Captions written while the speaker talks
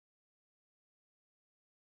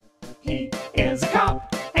He is a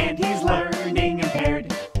cop, and he's learning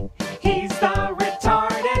impaired. He's the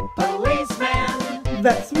retarded policeman.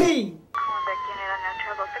 That's me.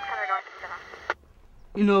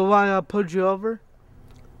 You know why I pulled you over?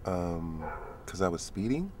 'Cause I was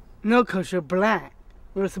speeding? No, 'cause you're black.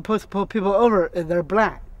 We're supposed to pull people over if they're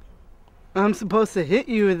black. I'm supposed to hit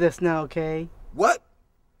you with this now, okay? What?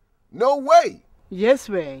 No way! Yes,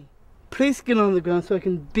 Ray. Please get on the ground so I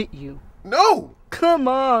can beat you. No! Come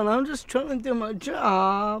on, I'm just trying to do my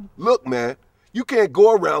job. Look, man, you can't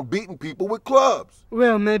go around beating people with clubs.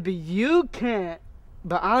 Well, maybe you can't,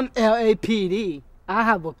 but I'm LAPD. I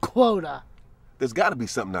have a quota. There's gotta be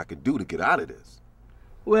something I can do to get out of this.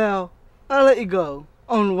 Well, I'll let you go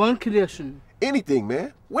on one condition. Anything,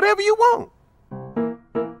 man. Whatever you want.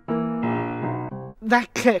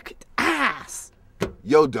 That kicked ass.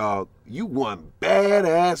 Yo, dog, you one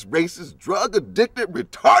badass, racist, drug-addicted,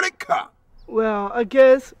 retarded cop. Well, I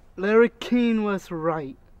guess Larry King was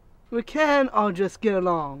right. We can all just get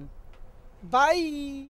along. Bye.